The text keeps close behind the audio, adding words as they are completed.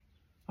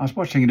I was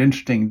watching an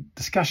interesting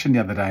discussion the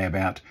other day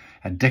about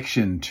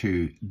addiction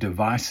to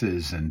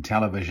devices and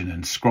television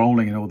and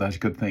scrolling and all those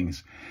good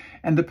things.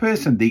 And the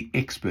person, the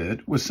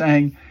expert, was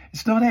saying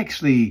it's not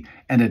actually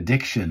an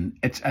addiction,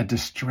 it's a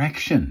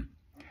distraction.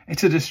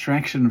 It's a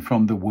distraction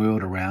from the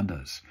world around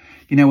us.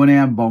 You know, we're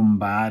now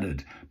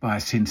bombarded by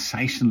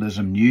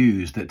sensationalism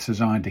news that's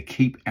designed to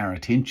keep our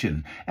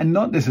attention and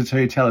not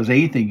necessarily tell us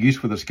anything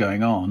useful that's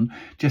going on,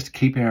 just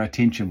keep our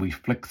attention. We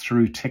flick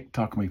through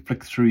TikTok and we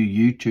flick through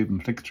YouTube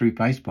and flick through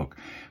Facebook,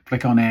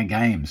 flick on our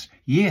games.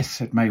 Yes,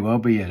 it may well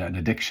be an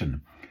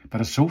addiction, but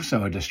it's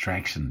also a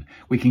distraction.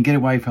 We can get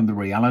away from the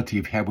reality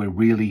of how we're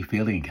really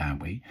feeling,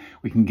 can't we?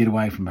 We can get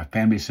away from a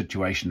family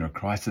situation or a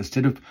crisis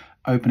instead of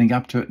opening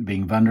up to it and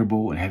being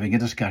vulnerable and having a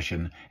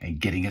discussion and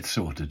getting it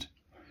sorted.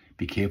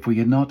 Be careful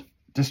you're not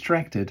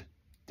distracted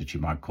that you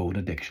might call an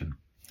addiction.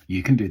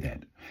 You can do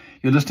that.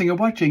 You're listening or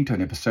watching to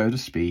an episode of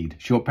Speed.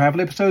 Short,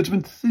 powerful episodes of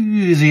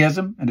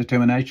enthusiasm and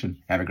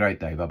determination. Have a great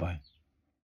day. Bye-bye.